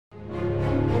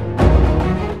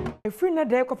free na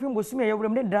day kopim bosumi ye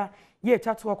wurem ne da ye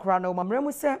twato okra na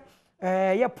mamremu se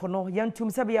ye pono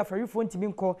yentum se be ya farifo ntimi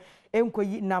nko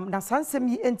enkoyi na sansem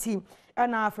yi enti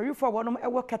na farifo wonom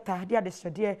ewo keta de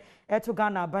adesede eto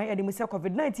Ghana ban eni se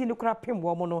covid-19 ni kura pem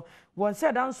wo mo no won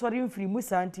se dan sori mfiri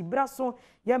musa nti braso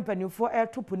ye mpanifo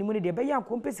etopo ni mu ne de be ya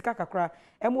nkompesika kakra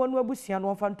emo no abusua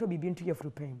no mfa nto bibi nto ye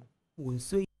frupem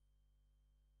wonso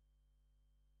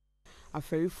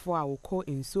aferifo a wokọ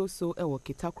ensoso ewo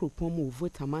kitakropom mu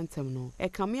vota mantem no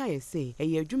ekame ayese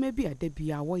eye adwuma bi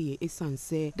adabia woye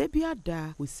esanse dabia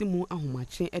da osimu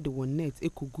ahomache ede won net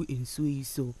ekogu enso yi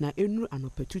so na enuru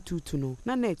anopetututu no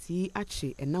na net yi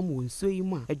ache enam wonso yi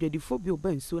mu a adwadifo bi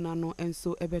oba enso na no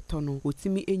enso ebeto no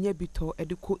otimi enya bito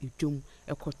ede ko edwom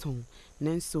ekoton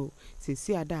nenso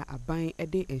sesi ada aban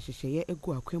ede enhyehyeye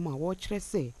egu akwam a wo kyerɛ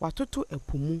sɛ watoto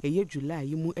epumu eye July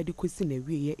yi mu ede kosi na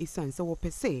wieye esanse wo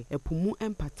pese epumu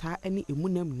empata ene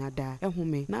emunam nada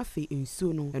ehome na afi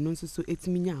ensuo no eno nso so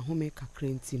etiminya ahome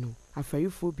kakrenti no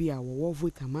afarifo bi a wo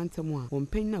vote amantam a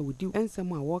wonpan na wodi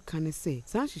ensem a wo kan sɛ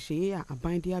san hyehyeye a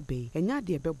aban de abai enya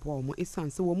de ebeboa wo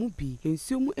esanse wo mu bi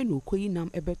ensuo mu ena okoyi nam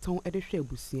ebeton ede hwɛ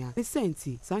abusua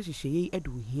esenti san hyehyeye ede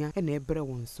ohia ena ebre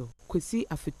won so kosi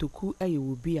afetoku aye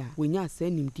wo bi a wonya asa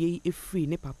nimdie efri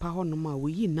ne papa honom a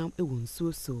woyi nam ewo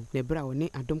nsuo so na ebra wo ne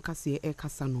Adom Kasee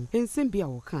ekasa no ensem bi a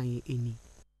wo kan ye eni.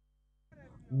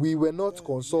 We were not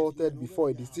consulted before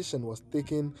a decision was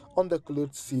taken on the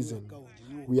clothes season.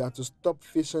 We had to stop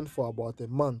fishing for about a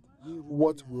month.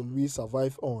 What will we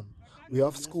survive on? We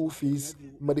have school fees,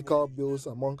 medical bills,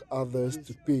 among others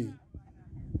to pay.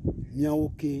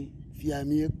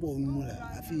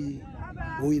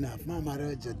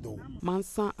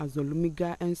 Mansa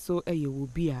azolumiga enso eyewo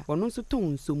bia ono nso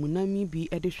ton so munami bi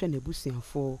ede hwe na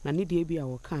ebusuafo na ne de bia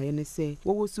wo kan ye ne se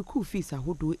wo school fees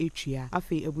ahodo etwia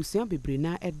afi ebusua bebre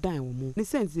na edan wo mu ne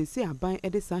sense se aban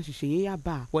ede san hyehyeye ya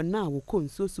ba wona wo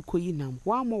konso sukoyi nam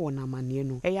wa mo wona amane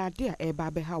no eya ade a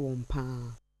eba be ha won pa.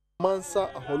 Mansa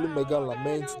Aholumega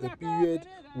laments the period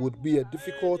would be a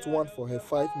difficult one for her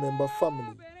 5-member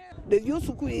family. The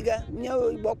Yusukuiga, Nya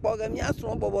Bopoga, Nya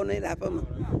Strombo, and Apam,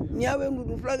 Nya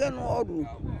Nudu Flagan or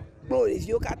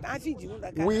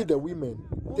We, the women,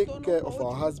 take care of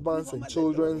our husbands and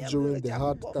children during the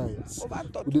hard times.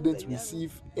 We didn't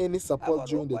receive any support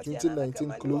during the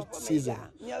 2019 clothes season,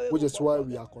 which is why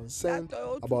we are concerned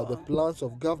about the plans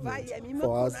of government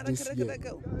for us this year.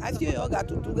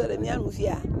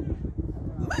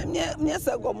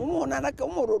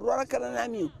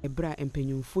 Ebra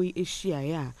empenyumfo ehia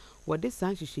ya wode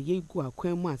san hyehyeye gu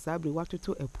akwan mu asabre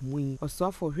watoto epumu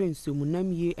osofo hwensu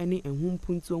munamie ene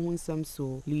ehumpuntu ho nsam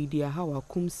so Lydia Hawa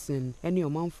Kumsen ene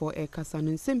omanfo ekasa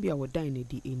no nsem bia wodan na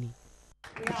di eni.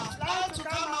 We have tried to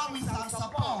come out with some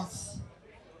support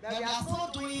that we are still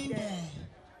doing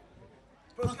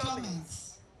the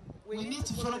procurements. We need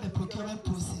to follow the procurement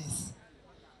process.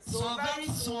 So very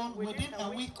soon, within a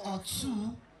week or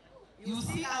two, you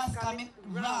see us coming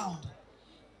round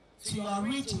to your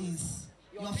regions,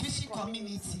 your fishing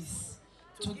communities,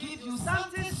 to give you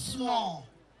something small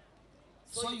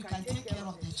so you can take care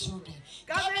of the children.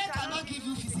 Government cannot give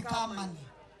you physical money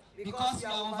because you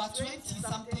are over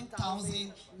 20-something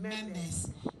thousand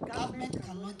members. Government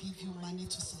cannot give you money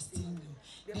to sustain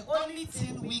you. The only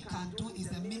thing we can do is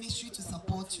the ministry to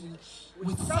support you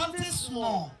with something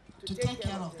small to take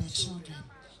care of the children.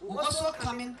 We're also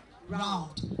coming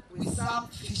round with some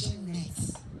fishing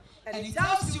nets. And it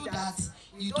tells you that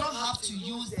you don't have to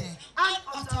use the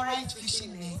unauthorized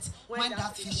fishing net when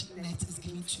that fishing net is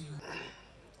given to you.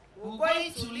 We're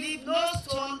going to leave no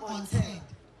stone unturned.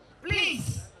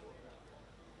 Please,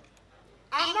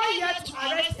 I'm not here to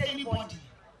arrest anybody.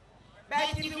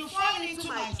 But if you fall into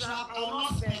my trap, I will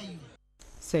not spare you.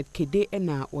 Said Kede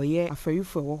ena oye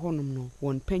aferifo wo honom no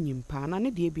won panyim pa na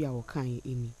ne de bia wo kan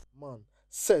eni. Man,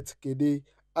 Seth Kede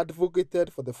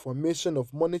advocated for the formation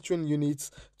of monitoring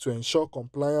units to ensure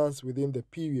compliance within the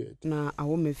period. Na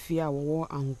awomefia wo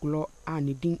anglo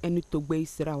ani din eni togbe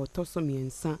isira otoso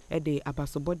miensa ede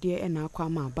abasobode ena akwa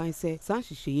ma aban se san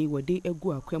hyehyeye wode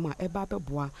egu akwam a eba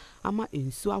beboa ama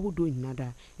ensu ahodo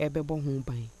nyinada ebebo ho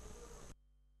ban.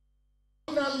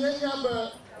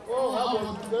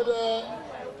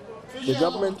 The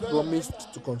government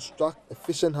promised to construct a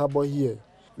fishing harbor here.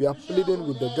 We are pleading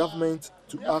with the government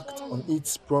to act on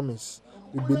its promise.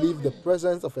 We believe the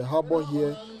presence of a harbor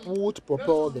here would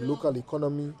propel the local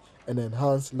economy and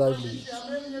enhance livelihoods.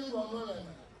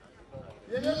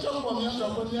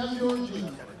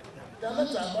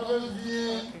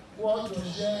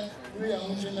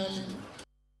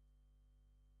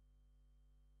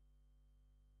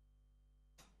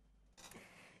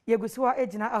 Yegusiwa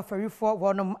ejina afarifo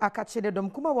wonom akachede dom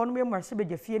kuma wonom yemarse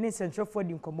begafie ne sentrofo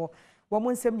di nkomo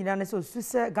womo nsem nyina ne so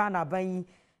suse Ghana aban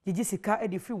gigi sika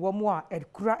edi free womo a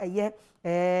ekura eye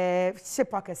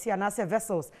ship akese anase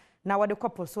vessels na wode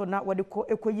kopo so na wode ko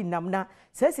ekoyi namna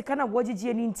se sika na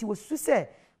wogigi ni nti wosuse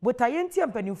botaye nti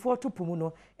ampanimfo topumu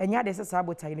no enya de sesa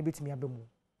botaye ne betumi abamu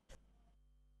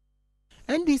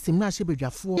NDC mnashe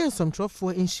bedwafo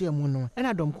ensomtrofo enhyiamu no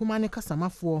ena dom kuma ne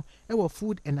kasamafo ewo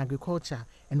food and agriculture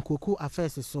and cocoa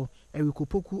affairs so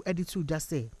ewikopoku editu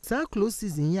dase sa close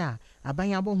season ya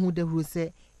abanya bohu dehuru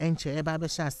se enche eba be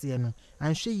hyase no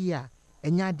anhwe yi a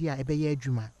enya de a ebeye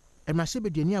adwuma mnashe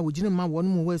bedwani a wogine ma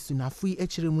wonum wasu na afui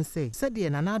ekire mu se sede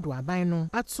na nado aban no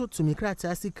ato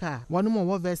tumikrata sika wonum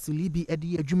wo vessel libi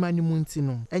edi adwuma ni mu nti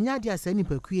no enya de a sa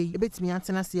nipakue ebetimi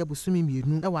antena se abusumi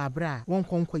mienu ewa abra won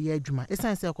konkoye adwuma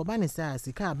esan se koba ne sa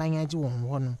sika aban age won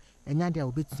ho no enya de a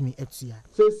obetimi atua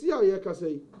se si a ye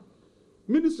kasai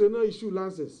ministry na issue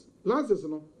lances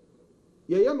no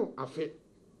ye no afe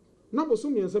na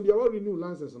bosum yensa bia wa renew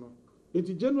lances no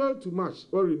into January to March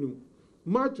wa renew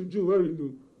March to June wa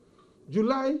renew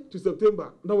July to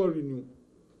September now renew.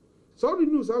 So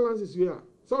renew lances here.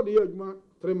 So the year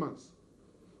 3 months.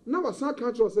 Now a san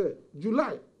country say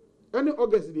July any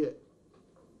August there.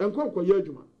 And come kwa year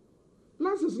juma.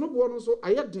 Lances no one so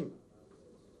ayedin.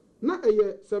 Na a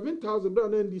year $7,000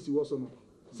 NDC was no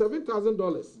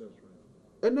 $7,000. That's right.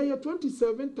 And a year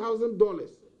 $27,000.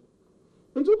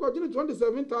 And to continue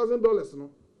 $27,000 no.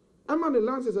 I man the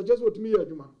lances are just what me year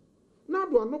juma. Now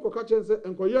do I no ko catch and say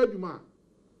and kwa year juma.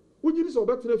 Ujiri so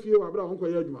betre fie wa bra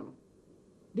wonkoye adwuma no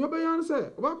de obeyan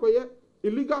se obakoye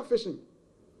illegal fishing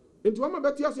into ama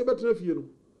beti ase betre fie no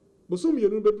bosum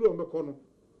yenu bedru o mekọ no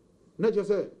na je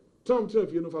se tom tre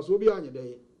fie no fa so obi anye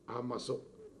de amaso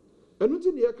enu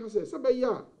ti ne ka se be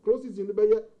ya closes in be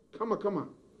ye kama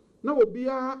na obi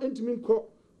a entimi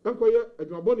nkoye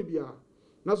adwuma boni bia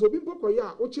na so obi mpokoye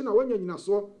a ochi na wanya nyina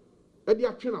so e de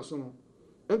atwe na so no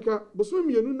enka bosum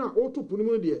yenu na o topu ni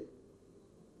mu de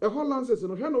a whole lances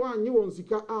no hwe no anye won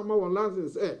sika ama won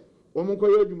lances wo mon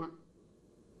koye adwuma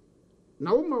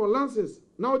na wo ma won lances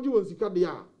na oji won sika de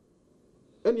a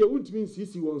ene ye wuntimi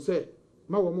nsisi won se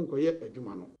ma wo mon koye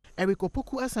adwuma no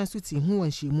ewikopoku asansuti hu won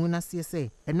hyiemu na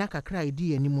se ena kakra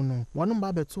edi animu no wono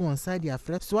ba beto won side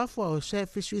afre so afo o share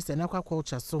fisheries and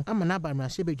aquaculture so ama na ba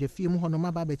mrahye bedwafie mu hono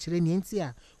ma ba be kire ne nti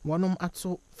a wonom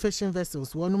ato fishing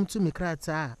vessels wonom tu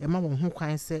mikrata a ema won ho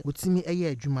kwan se wotimi eye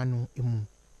adwuma no emu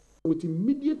with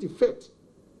immediate effect.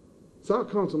 So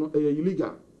account no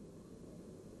illegal.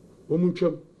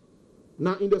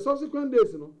 Now in the subsequent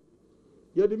days,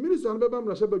 you the minister and Baba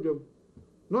Mrashabajum.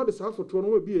 Now the South for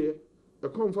Tono be a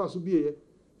conference will be a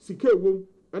Sike womb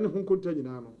and a home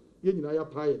container.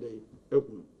 Yenaya pie day.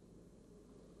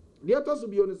 The others will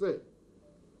be on the say.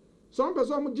 Some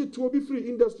person will be free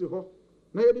industry.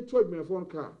 Now you 12 million for one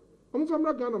car. I'm from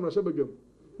Ghana Mrashabajum.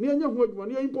 Near your home,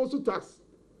 near imposed tax.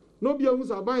 No be who's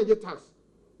a buying tax.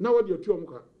 Now what your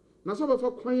tuamka. Na so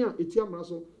befa kwan a etiamra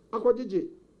so akwajeje.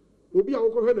 Obi a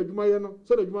wokọ hwe na dwuma ye no,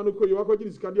 so na dwuma no koyi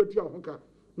wakwaje sika de atua honka.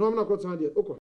 Na omna kwotsan de okọ.